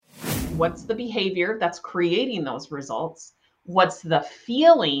What's the behavior that's creating those results? What's the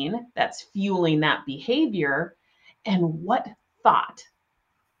feeling that's fueling that behavior? And what thought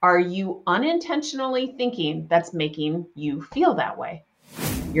are you unintentionally thinking that's making you feel that way?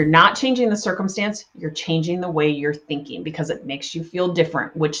 You're not changing the circumstance, you're changing the way you're thinking because it makes you feel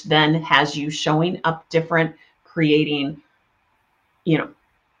different, which then has you showing up different, creating,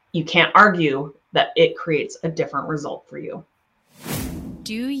 you can't argue that it creates a different result for you.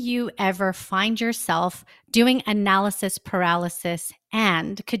 Do you ever find yourself doing analysis paralysis?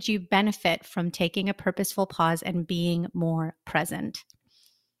 And could you benefit from taking a purposeful pause and being more present?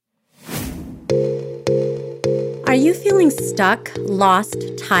 Are you feeling stuck, lost,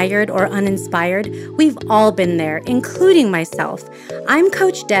 tired, or uninspired? We've all been there, including myself. I'm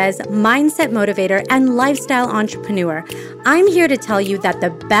Coach Des, mindset motivator and lifestyle entrepreneur. I'm here to tell you that the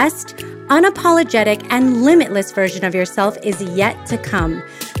best, unapologetic, and limitless version of yourself is yet to come.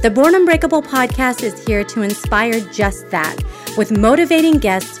 The Born Unbreakable podcast is here to inspire just that. With motivating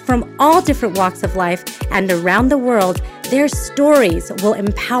guests from all different walks of life and around the world, their stories will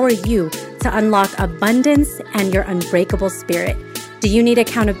empower you to unlock abundance and your unbreakable spirit. Do you need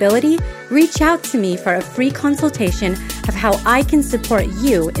accountability? Reach out to me for a free consultation of how I can support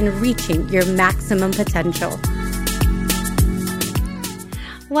you in reaching your maximum potential.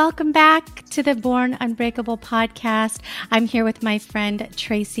 Welcome back to the Born Unbreakable podcast. I'm here with my friend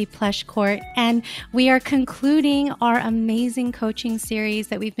Tracy Pleshcourt, and we are concluding our amazing coaching series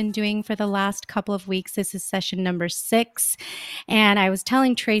that we've been doing for the last couple of weeks. This is session number 6. And I was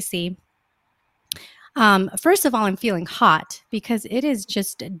telling Tracy, first of all, I'm feeling hot because it is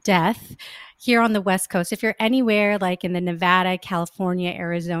just death here on the West Coast. If you're anywhere like in the Nevada, California,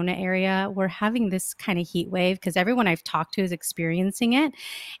 Arizona area, we're having this kind of heat wave because everyone I've talked to is experiencing it.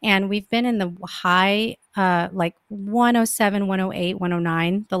 And we've been in the high, like 107, 108,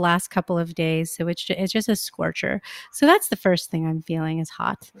 109 the last couple of days. So it's just a scorcher. So that's the first thing I'm feeling is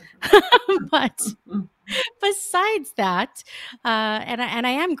hot. But besides that, and I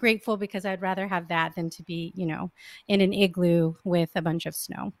am grateful because I'd rather have that than to be, in an igloo with a bunch of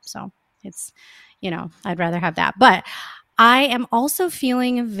snow. So it's, I'd rather have that. But I am also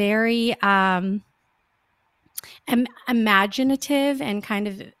feeling very imaginative and kind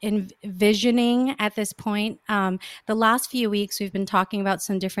of envisioning at this point. The last few weeks, we've been talking about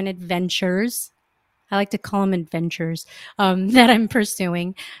some different adventures. I like to call them adventures that I'm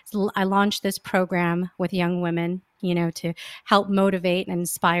pursuing. So I launched this program with young women, to help motivate and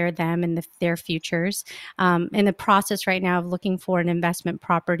inspire them in their futures. In the process right now of looking for an investment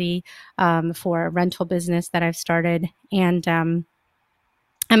property for a rental business that I've started. And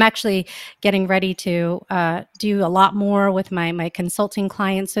I'm actually getting ready to do a lot more with my consulting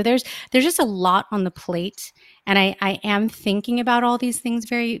clients. So there's just a lot on the plate. And I am thinking about all these things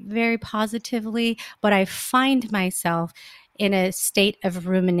very, very positively, but I find myself in a state of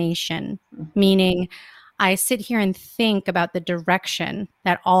rumination, meaning I sit here and think about the direction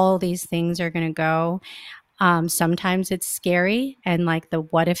that all these things are going to go. Sometimes it's scary and like the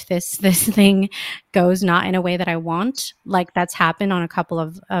what if this thing goes not in a way that I want. Like that's happened on a couple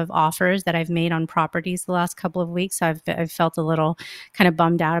of offers that I've made on properties the last couple of weeks. So I've felt a little kind of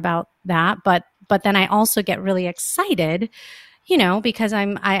bummed out about that. But then I also get really excited, because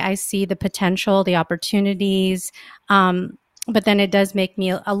I see the potential, the opportunities. But then it does make me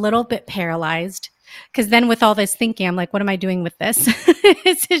a little bit paralyzed. Because then with all this thinking, I'm like, what am I doing with this?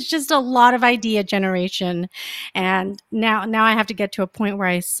 It's just a lot of idea generation. And now I have to get to a point where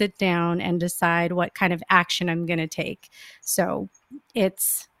I sit down and decide what kind of action I'm going to take. So I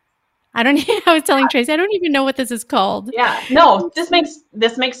was telling Tracy, I don't even know what this is called. Yeah, no, this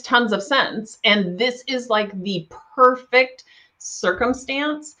makes tons of sense. And this is like the perfect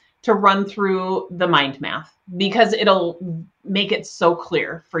circumstance to run through the mind math because it'll make it so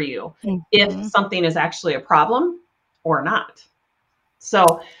clear for you if something is actually a problem or not.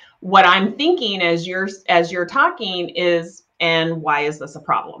 So what I'm thinking as you're talking is, and why is this a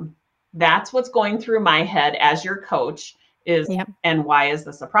problem? That's what's going through my head as your coach is, and why is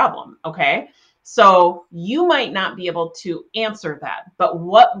this a problem? Okay. So you might not be able to answer that, but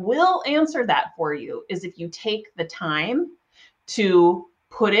what will answer that for you is if you take the time to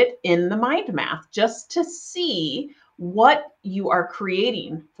put it in the mind math just to see what you are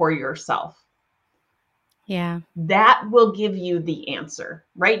creating for yourself. Yeah. That will give you the answer.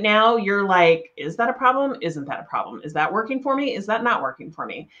 Right now, you're like, is that a problem? Isn't that a problem? Is that working for me? Is that not working for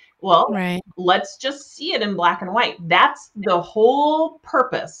me? Well, Let's just see it in black and white. That's the whole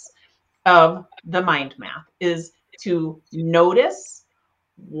purpose of the mind math, is to notice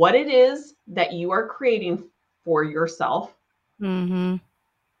what it is that you are creating for yourself.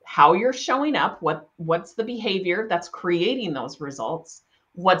 how you're showing up, what's the behavior that's creating those results,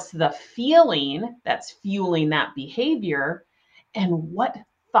 what's the feeling that's fueling that behavior, and what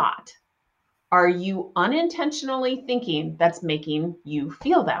thought are you unintentionally thinking that's making you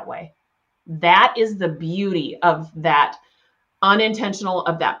feel that way. That is the beauty of that unintentional,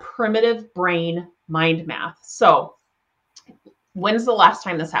 of that primitive brain mind math. So when's the last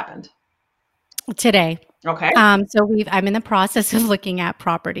time this happened? Today. Okay. So I'm in the process of looking at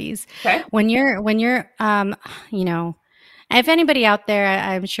properties. Okay. When you're, you know, if anybody out there,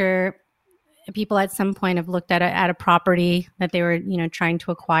 I'm sure people at some point have looked at a property that they were, trying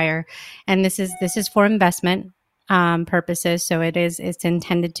to acquire, and this is for investment purposes. So it's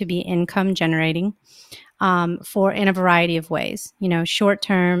intended to be income generating for in a variety of ways. Short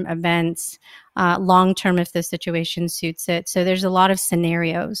term events, long term if the situation suits it. So there's a lot of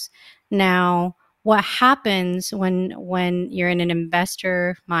scenarios. Now, what happens when you're in an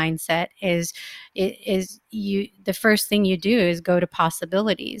investor mindset is the first thing you do is go to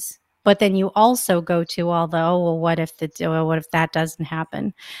possibilities. But then you also go to what if that doesn't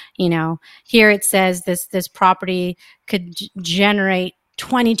happen? Here it says this property could generate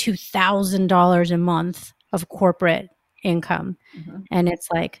 $22,000 a month of corporate income. Mm-hmm. And it's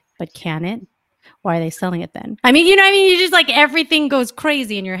like, but can it? Why are they selling it then? I mean, you just like everything goes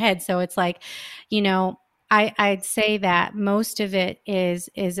crazy in your head. So it's like, I'd say that most of it is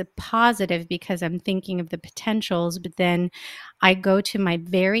a positive because I'm thinking of the potentials, but then I go to my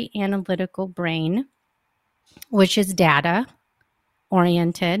very analytical brain, which is data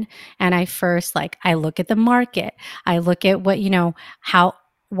oriented. And I first, I look at the market. I look at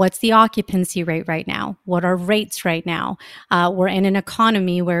what's the occupancy rate right now? What are rates right now? We're in an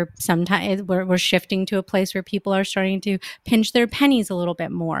economy where sometimes we're shifting to a place where people are starting to pinch their pennies a little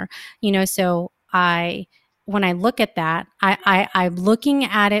bit more, so when I look at that, I'm looking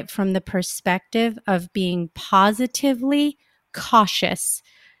at it from the perspective of being positively cautious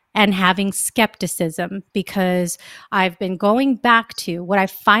and having skepticism, because I've been going back to what I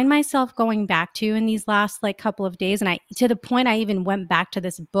find myself going back to in these last couple of days. And to the point I even went back to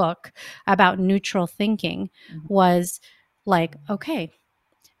this book about neutral thinking, was like, okay,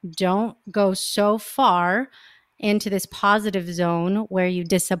 don't go so far into this positive zone where you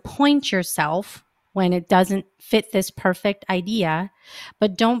disappoint yourself when it doesn't fit this perfect idea,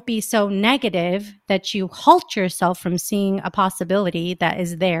 but don't be so negative that you halt yourself from seeing a possibility that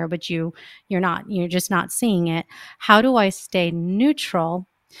is there, but you're just not seeing it. How do I stay neutral?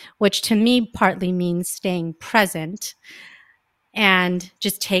 Which to me partly means staying present and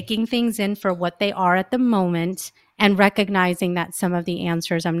just taking things in for what they are at the moment, and recognizing that some of the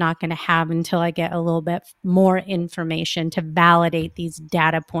answers I'm not going to have until I get a little bit more information to validate these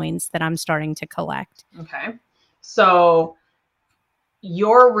data points that I'm starting to collect. Okay. So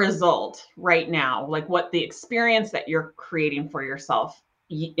your result right now, what the experience that you're creating for yourself,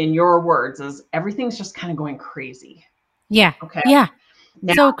 in your words, is everything's just kind of going crazy. Yeah. Okay. Yeah.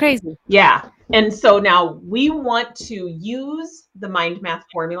 Now, so crazy. Yeah. And so now we want to use the mind math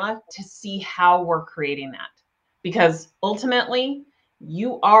formula to see how we're creating that. Because ultimately,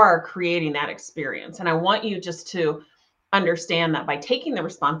 you are creating that experience. And I want you just to understand that by taking the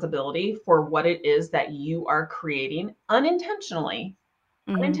responsibility for what it is that you are creating unintentionally,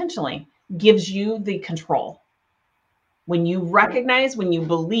 gives you the control. When you recognize, when you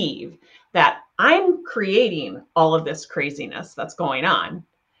believe that I'm creating all of this craziness that's going on,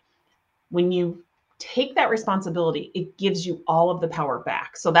 when you take that responsibility, it gives you all of the power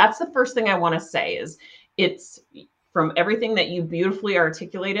back. So that's the first thing I want to say is, it's from everything that you beautifully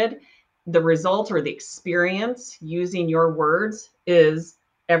articulated, the result or the experience using your words is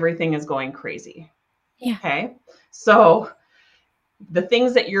everything is going crazy. Yeah. Okay. So the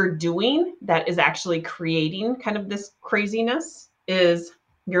things that you're doing that is actually creating kind of this craziness is,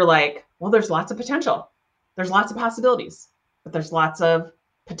 you're like, well, there's lots of potential. There's lots of possibilities, but there's lots of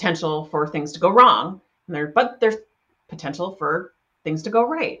potential for things to go wrong. But there's potential for things to go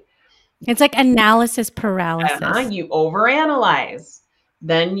right. It's like analysis paralysis. You overanalyze.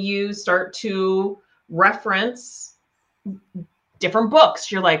 Then you start to reference different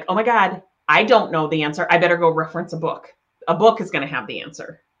books. You're like, oh my God, I don't know the answer. I better go reference a book. A book is going to have the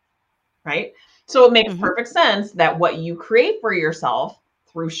answer, right? So it makes perfect sense that what you create for yourself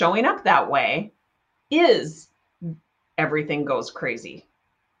through showing up that way is everything goes crazy,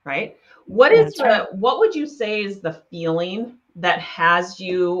 right? What would you say is the feeling that has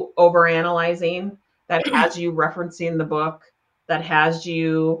you overanalyzing, that has you referencing the book, that has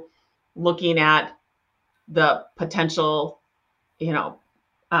you looking at the potential,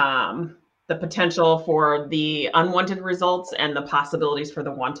 the the potential for the unwanted results and the possibilities for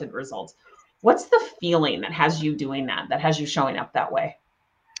the wanted results. What's the feeling that has you doing that has you showing up that way?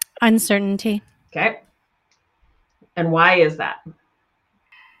 Uncertainty. Okay. And why is that?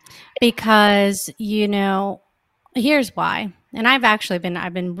 Because, here's why. And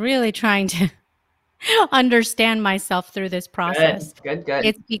I've been really trying to understand myself through this process. Good.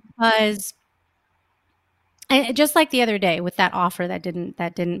 It's because, and just like the other day with that offer that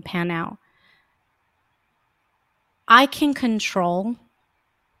didn't pan out, I can control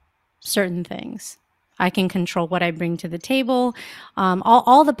certain things. I can control what I bring to the table,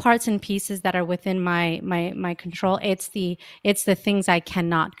 all the parts and pieces that are within my control. It's the things I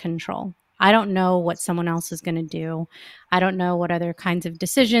cannot control. I don't know what someone else is going to do. I don't know what other kinds of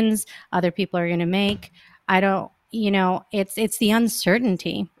decisions other people are going to make. I don't, it's the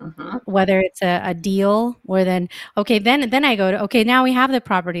uncertainty. Mm-hmm. Whether it's a deal or then I go to, okay, now we have the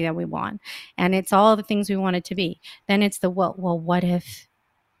property that we want and it's all the things we want it to be. Then it's what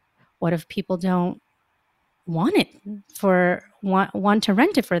if people don't want it want to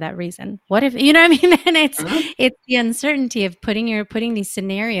rent it for that reason? What if, you know what I mean? And it's the uncertainty of putting these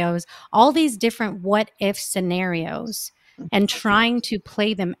scenarios, all these different what if scenarios, and trying to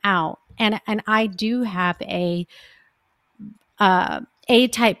play them out. And I do have a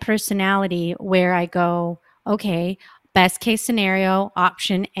type personality where I go, okay, best case scenario,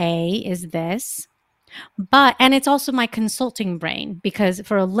 option A is this. And it's also my consulting brain, because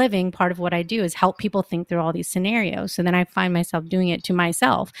for a living, part of what I do is help people think through all these scenarios. So then I find myself doing it to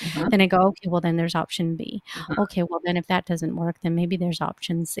myself. Mm-hmm. Then I go, okay, well then there's option B. Mm-hmm. Okay, well then if that doesn't work, then maybe there's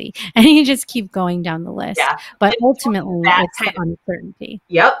option C. And you just keep going down the list. Yeah. But ultimately, it's the uncertainty.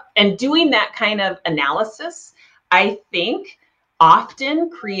 Yep. And doing that kind of analysis, I think, often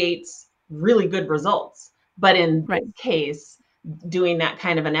creates really good results. But in this case, doing that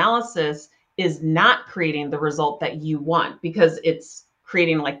kind of analysis is not creating the result that you want, because it's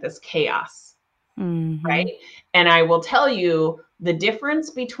creating like this chaos, right? And I will tell you the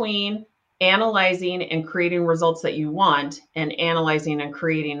difference between analyzing and creating results that you want and analyzing and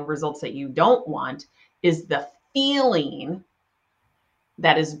creating results that you don't want is the feeling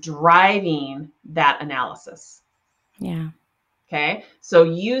that is driving that analysis. Yeah. Okay. So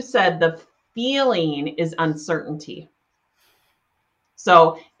you said the feeling is uncertainty.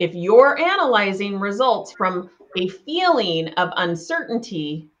 So if you're analyzing results from a feeling of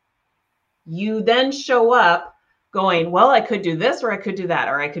uncertainty, you then show up going, well, I could do this, or I could do that,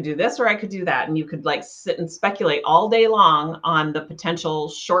 or I could do this, or I could do that. And you could like sit and speculate all day long on the potential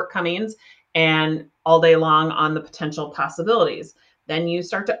shortcomings and all day long on the potential possibilities. Then you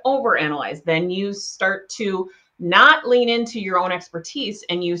start to overanalyze. Then you start to not lean into your own expertise,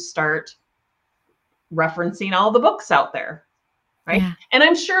 and you start referencing all the books out there. Right. Yeah. And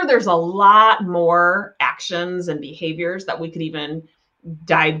I'm sure there's a lot more actions and behaviors that we could even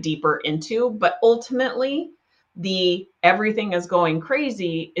dive deeper into. But ultimately, the everything is going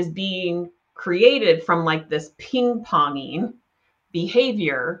crazy is being created from like this ping-ponging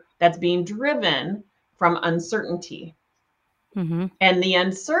behavior that's being driven from uncertainty. Mm-hmm. And the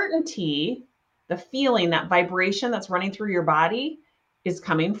uncertainty, the feeling, that vibration that's running through your body is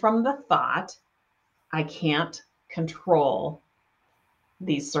coming from the thought, I can't control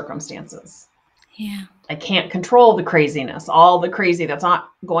these circumstances. Yeah. I can't control the craziness, all the crazy that's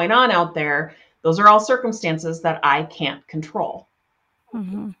not going on out there. Those are all circumstances that I can't control.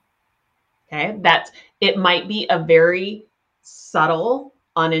 Mm-hmm. Okay. It might be a very subtle,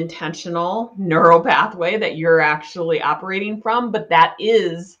 unintentional neural pathway that you're actually operating from, but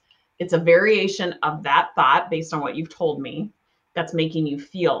it's a variation of that thought based on what you've told me that's making you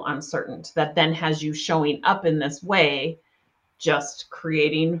feel uncertain, that then has you showing up in this way, just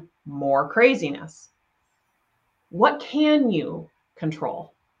creating more craziness. What can you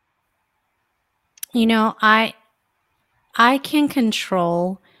control? I can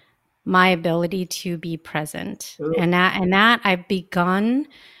control my ability to be present. Ooh. And that I've begun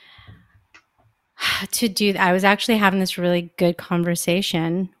to do. I was actually having this really good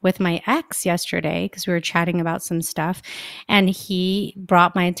conversation with my ex yesterday because we were chatting about some stuff, and he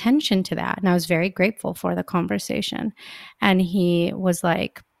brought my attention to that. And I was very grateful for the conversation. And he was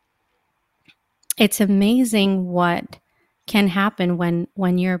like, it's amazing what can happen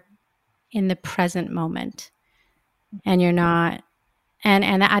when you're in the present moment and you're not.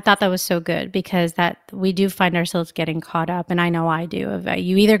 And I thought that was so good, because that we do find ourselves getting caught up. And I know I do.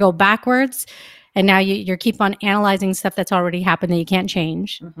 You either go backwards and now you keep on analyzing stuff that's already happened that you can't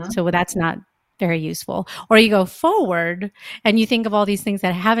change. Mm-hmm. So that's not very useful. Or you go forward and you think of all these things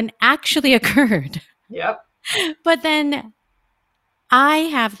that haven't actually occurred. Yep. But then I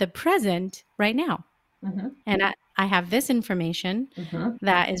have the present right now. Mm-hmm. And I have this information Mm-hmm.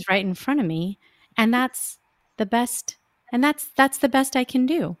 that is right in front of me. And that's the best. And that's the best I can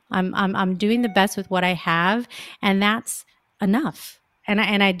do. I'm doing the best with what I have, and that's enough. And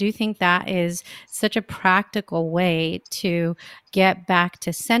I do think that is such a practical way to get back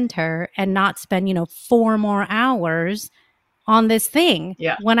to center and not spend, 4 more hours on this thing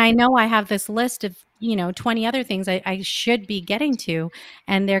Yeah. when I know I have this list of 20 other things I should be getting to,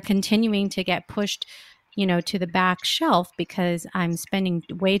 and they're continuing to get pushed to the back shelf because I'm spending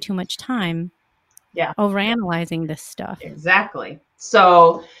way too much time Yeah. overanalyzing this stuff. Exactly.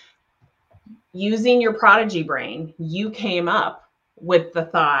 So using your prodigy brain, you came up with the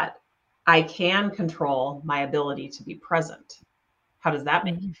thought, I can control my ability to be present. How does that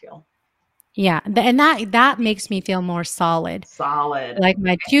make you feel? Yeah, and that makes me feel more solid. Solid. Like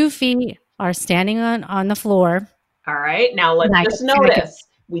my 2 feet are standing on the floor. All right. Now let's just And I could notice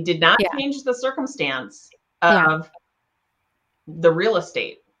we did not yeah, change the circumstance yeah. of the real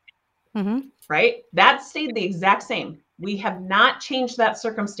estate, Mhm. right? That stayed the exact same. We have not changed that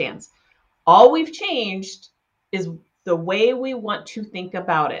circumstance. All we've changed is the way we want to think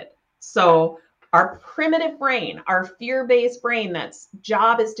about it. So our primitive brain, our fear-based brain, that's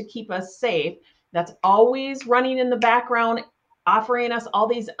job is to keep us safe, that's always running in the background, offering us all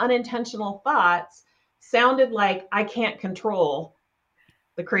these unintentional thoughts, sounded like I can't control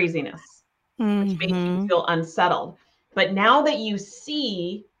the craziness, which makes you Mhm. feel unsettled. But now that you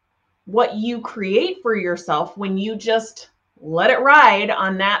see what you create for yourself when you just let it ride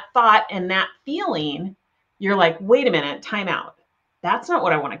on that thought and that feeling, you're like, wait a minute, time out. That's not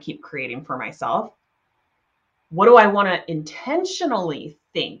what I want to keep creating for myself. What do I want to intentionally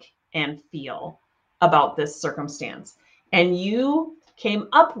think and feel about this circumstance? And you came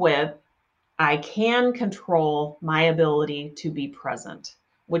up with, I can control my ability to be present,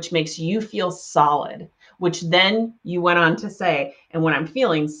 which makes you feel solid, which then you went on to say, and when I'm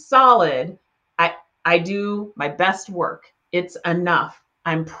feeling solid, I, I do my best work. It's enough.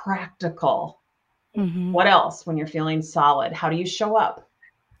 I'm practical. Mhm. What else when you're feeling solid? How do you show up?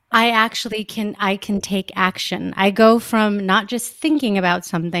 I can take action. I go from not just thinking about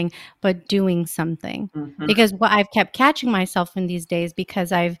something, but doing something. Mm-hmm. Because what I've kept catching myself in these days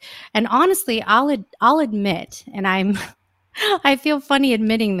because and honestly, I'll admit, and I feel funny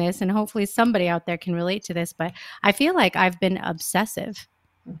admitting this, and hopefully somebody out there can relate to this, but I feel like I've been obsessive,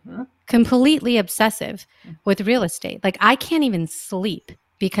 Mm-hmm. completely obsessive with real estate. Like I can't even sleep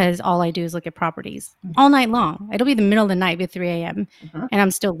because all I do is look at properties all night long. It'll be the middle of the night at 3 a.m. Mm-hmm. and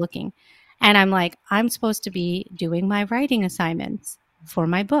I'm still looking. And I'm like, I'm supposed to be doing my writing assignments for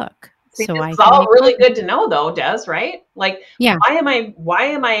my book. See, So this I is can all make really money. good to know though, Des, right? Like Yeah. why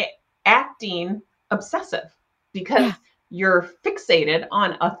am I acting obsessive? Because Yeah. you're fixated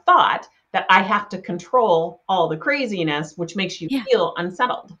on a thought that I have to control all the craziness, which makes you Yeah. feel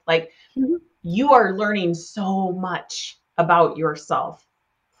unsettled. Like Mhm. you are learning so much about yourself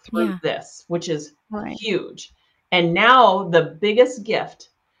through Yeah. this, which is Right. huge. And now the biggest gift,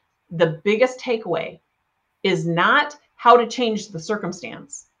 the biggest takeaway is not how to change the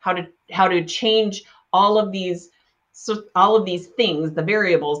circumstance, how to change all of these all of these things, the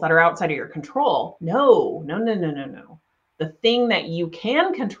variables that are outside of your control. No, no, no, no, no, no. The thing that you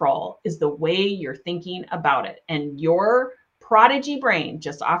can control is the way you're thinking about it. And your prodigy brain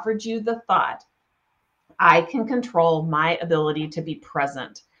just offered you the thought, I can control my ability to be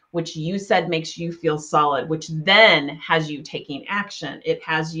present, which you said makes you feel solid, which then has you taking action. It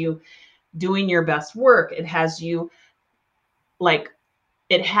has you doing your best work. It has you like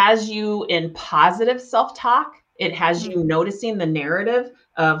it has you in positive self-talk. It has Mm. you noticing the narrative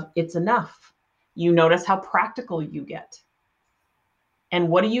of it's enough. You notice how practical you get. And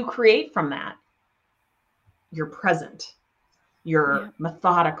what do you create from that? You're present. Yeah. You're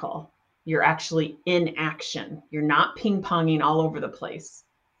methodical. You're actually in action. You're not ping-ponging all over the place.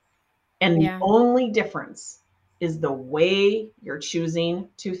 And the Yeah. only difference is the way you're choosing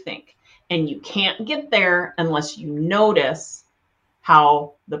to think. And you can't get there unless you notice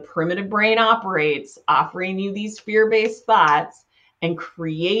how the primitive brain operates, offering you these fear based thoughts and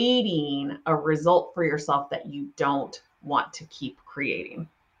creating a result for yourself that you don't want to keep creating.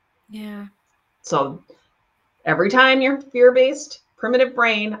 Yeah. So every time your fear based primitive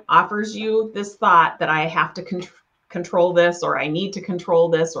brain offers you this thought that I have to control this, or I need to control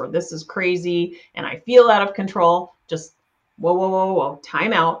this, or this is crazy and I feel out of control, just whoa, whoa, whoa, whoa,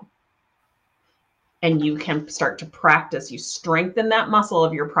 time out. And you can start to practice. You strengthen that muscle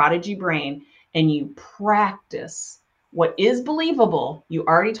of your prodigy brain and you practice what is believable. You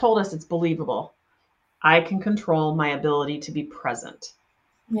already told us it's believable. I can control my ability to be present.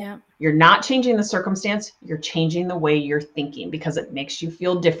 Yeah. You're not changing the circumstance, you're changing the way you're thinking because it makes you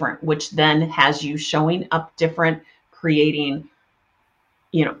feel different, which then has you showing up different, creating,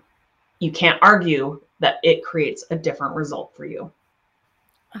 you can't argue that it creates a different result for you.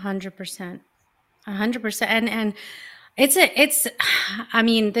 100%. 100%. And it's, I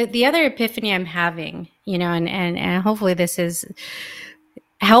mean, the other epiphany I'm having, and hopefully this is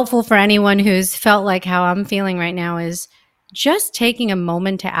helpful for anyone who's felt like how I'm feeling right now, is just taking a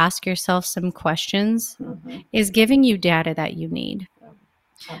moment to ask yourself some questions is giving you data that you need.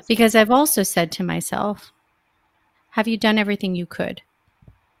 Absolutely. Because I've also said to myself, have you done everything you could?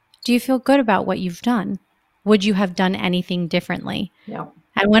 Do you feel good about what you've done? Would you have done anything differently? Yeah.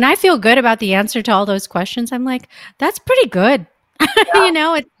 And when I feel good about the answer to all those questions, I'm like, that's pretty good.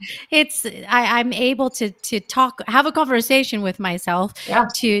 Yeah. I'm able to have a conversation with myself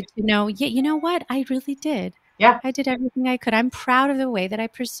to know, you know what? I really did. Yeah. I did everything I could. I'm proud of the way that I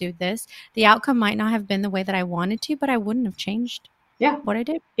pursued this. The outcome might not have been the way that I wanted to, but I wouldn't have changed what I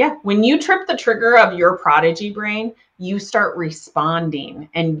did. Yeah. When you trip the trigger of your prodigy brain, you start responding.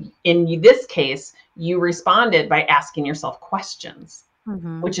 And in this case, you responded by asking yourself questions,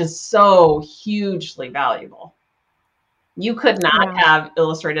 which is so hugely valuable. You could not have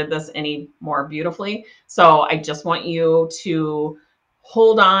illustrated this any more beautifully. So I just want you to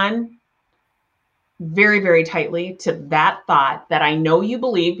hold on very, very tightly to that thought that I know you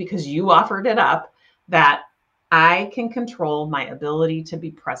believe because you offered it up, that I can control my ability to be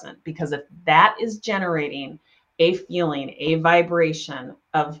present. Because if that is generating a feeling, a vibration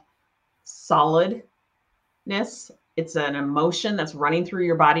of solidness, it's an emotion that's running through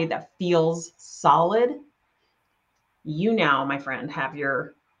your body that feels solid. You now, my friend, have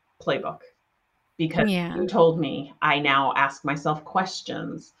your playbook, because you told me I now ask myself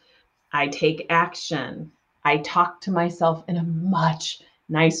questions. I take action. I talk to myself in a much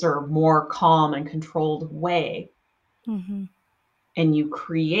nicer, more calm and controlled way. And you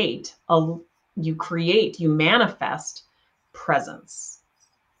manifest presence.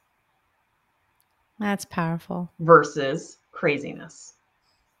 That's powerful. Versus craziness.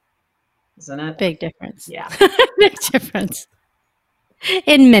 Isn't it? Big difference. Yeah. Big difference.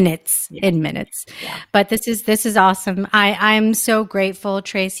 In minutes. Yeah. But this is awesome. I'm so grateful,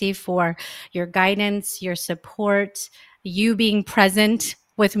 Tracy, for your guidance, your support, you being present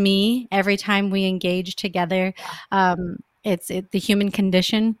with me every time we engage together. It's the human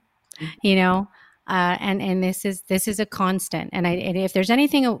condition, and this is a constant. And if there's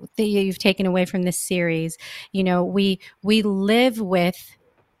anything that you've taken away from this series, we live with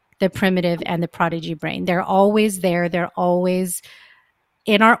the primitive and the prodigy brain. They're always there. They're always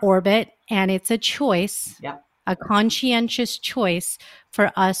in our orbit, and it's a choice, a conscientious choice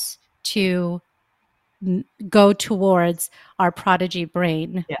for us to go towards our prodigy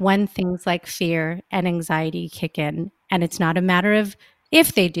brain when things like fear and anxiety kick in. And it's not a matter of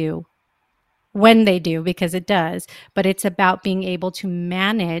if they do, when they do, because it does, but it's about being able to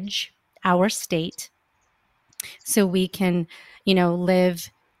manage our state so we can,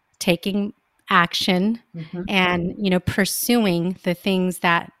 live taking action and, pursuing the things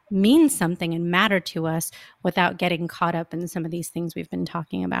that mean something and matter to us without getting caught up in some of these things we've been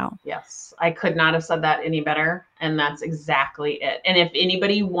talking about. Yes, I could not have said that any better. And that's exactly it. And if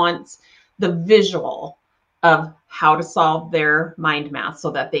anybody wants the visual of how to solve their mind math so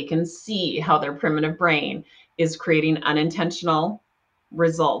that they can see how their primitive brain is creating unintentional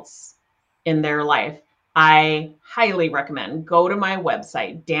results in their life, I highly recommend go to my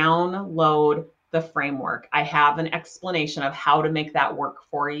website, download the framework. I have an explanation of how to make that work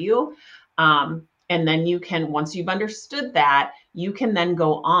for you. And then you can, once you've understood that, you can then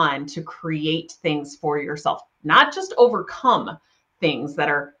go on to create things for yourself, not just overcome things that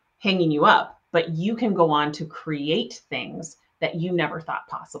are hanging you up, but you can go on to create things that you never thought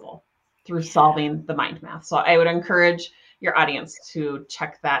possible through solving the mind math. So I would encourage your audience to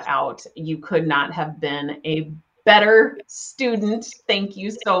check that out. You could not have been a better student. Thank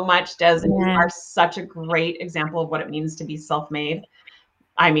you so much, Des. You are such a great example of what it means to be self-made.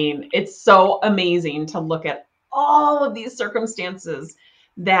 I mean, it's so amazing to look at all of these circumstances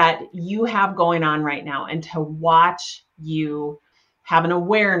that you have going on right now and to watch you have an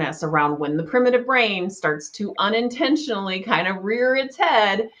awareness around when the primitive brain starts to unintentionally kind of rear its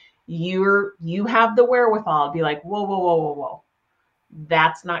head. You have the wherewithal to be like, whoa.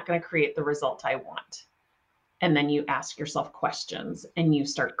 That's not going to create the result I want. And then you ask yourself questions and you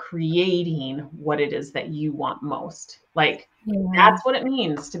start creating what it is that you want most. Like, that's what it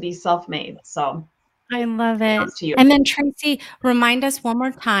means to be self-made. So I love it. Kudos to you. And then Tracy, remind us one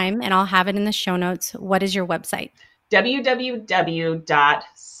more time, and I'll have it in the show notes. What is your website? www.self,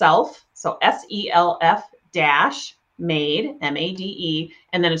 so SELF dash made, MADE,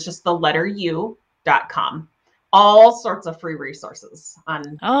 and then it's just the letter U.com. All sorts of free resources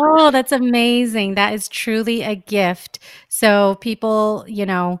on. Oh, that's amazing. That is truly a gift. So people,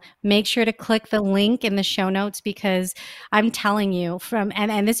 make sure to click the link in the show notes, because I'm telling you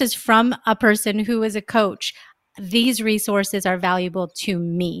and this is from a person who is a coach. These resources are valuable to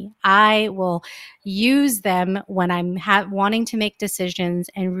me. I will use them when I'm wanting to make decisions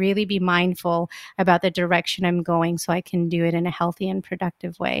and really be mindful about the direction I'm going, so I can do it in a healthy and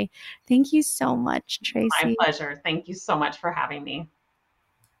productive way. Thank you so much, Tracy. My pleasure. Thank you so much for having me.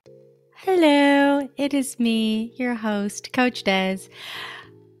 Hello, it is me, your host, Coach Des,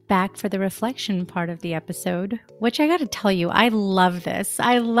 back for the reflection part of the episode, which I got to tell you, I love this.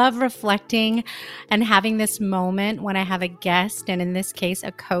 I love reflecting and having this moment when I have a guest, and in this case,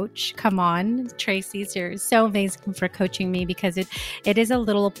 a coach. Come on, Tracy, you're so amazing for coaching me, because it is a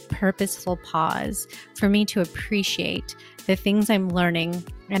little purposeful pause for me to appreciate the things I'm learning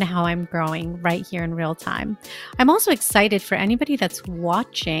and how I'm growing right here in real time. I'm also excited for anybody that's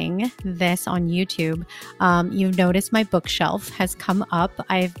watching this on YouTube. You've noticed my bookshelf has come up.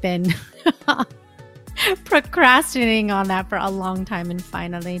 I've been procrastinating on that for a long time, and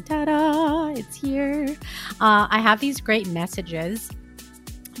finally, ta-da, it's here. I have these great messages.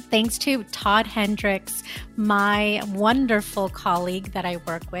 Thanks to Todd Hendricks, my wonderful colleague that I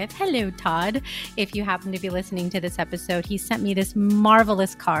work with. Hello, Todd. If you happen to be listening to this episode, he sent me this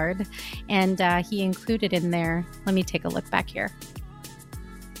marvelous card, and he included in there, let me take a look back here.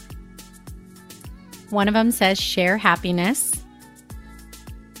 One of them says, share happiness.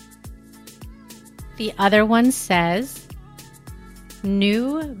 The other one says,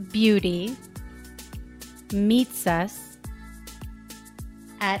 new beauty meets us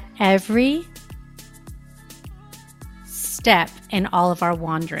at every step in all of our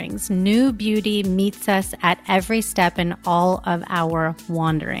wanderings. New beauty meets us at every step in all of our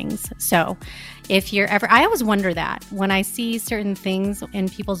wanderings. So if you're ever, I always wonder that when I see certain things in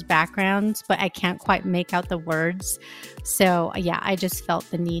people's backgrounds, but I can't quite make out the words. So yeah, I just felt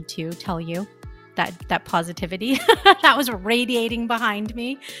the need to tell you that positivity that was radiating behind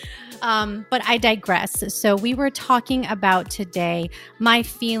me. But I digress. So we were talking about today my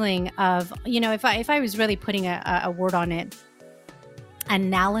feeling of, if I was really putting a word on it,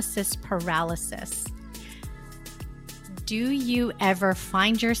 analysis paralysis. Do you ever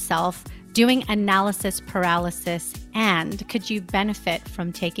find yourself doing analysis paralysis, and could you benefit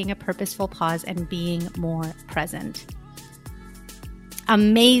from taking a purposeful pause and being more present?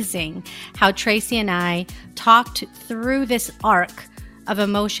 Amazing how Tracy and I talked through this arc of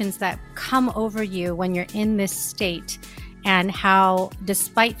emotions that come over you when you're in this state, and how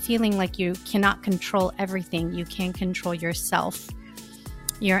despite feeling like you cannot control everything, you can control yourself,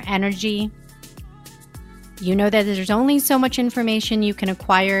 your energy. You know that there's only so much information you can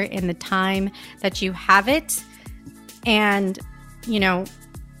acquire in the time that you have it. And, we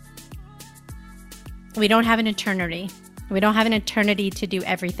don't have an eternity. We don't have an eternity to do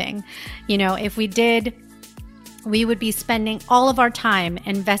everything. If we did, we would be spending all of our time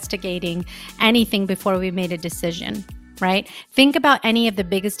investigating anything before we made a decision, right? Think about any of the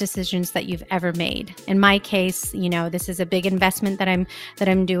biggest decisions that you've ever made. In my case, this is a big investment that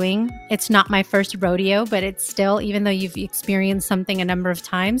I'm doing. It's not my first rodeo, but it's still, even though you've experienced something a number of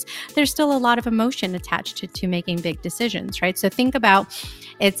times, there's still a lot of emotion attached to making big decisions, right? So think about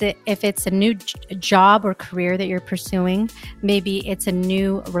if it's a new job or career that you're pursuing, maybe it's a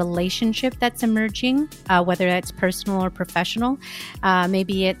new relationship that's emerging, whether that's personal or professional.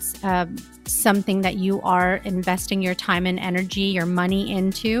 Maybe it's something that you are investing your time and energy, your money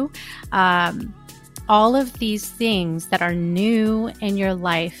into. All of these things that are new in your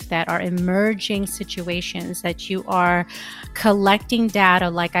life, that are emerging situations, that you are collecting data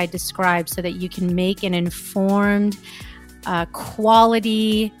like I described, so that you can make an informed,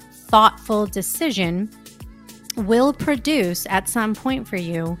 quality, thoughtful decision, will produce at some point for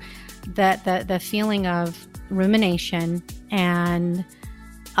you the feeling of rumination and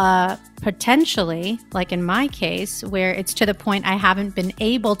potentially, like in my case, where it's to the point I haven't been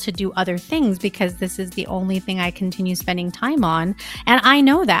able to do other things because this is the only thing I continue spending time on. And I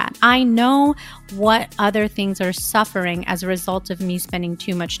know that. I know what other things are suffering as a result of me spending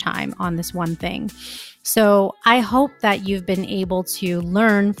too much time on this one thing. So I hope that you've been able to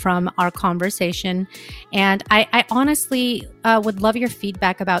learn from our conversation. And I honestly would love your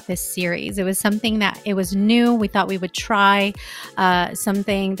feedback about this series. It was something that it was new. We thought we would try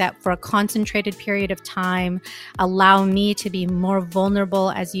something that for concentrated period of time, allow me to be more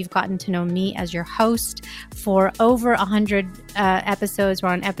vulnerable as you've gotten to know me as your host for over 100 episodes. We're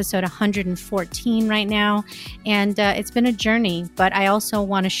on episode 114 right now, and it's been a journey, but I also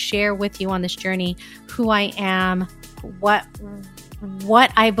want to share with you on this journey who I am,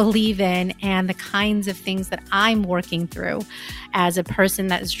 what I believe in, and the kinds of things that I'm working through as a person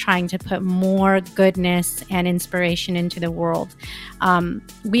that is trying to put more goodness and inspiration into the world.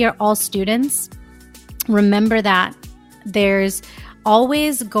 We are all students. Remember that there's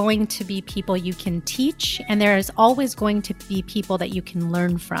always going to be people you can teach, and there is always going to be people that you can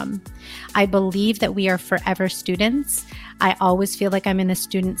learn from. I believe that we are forever students. I always feel like I'm in a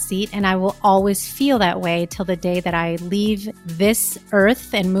student seat, and I will always feel that way till the day that I leave this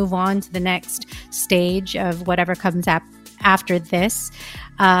earth and move on to the next stage of whatever comes after this.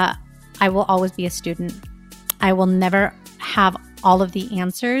 I will always be a student. I will never have all of the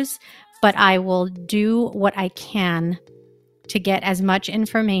answers, but I will do what I can to get as much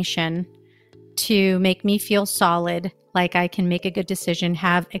information to make me feel solid, like I can make a good decision,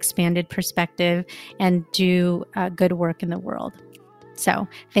 have expanded perspective, and do good work in the world. So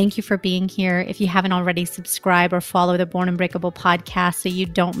thank you for being here. If you haven't already, subscribe or follow the Born Unbreakable podcast so you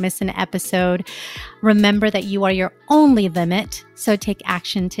don't miss an episode. Remember that you are your only limit, so take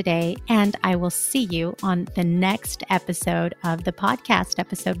action today, and I will see you on the next episode of the podcast,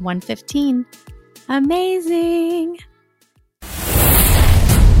 episode 115. Amazing.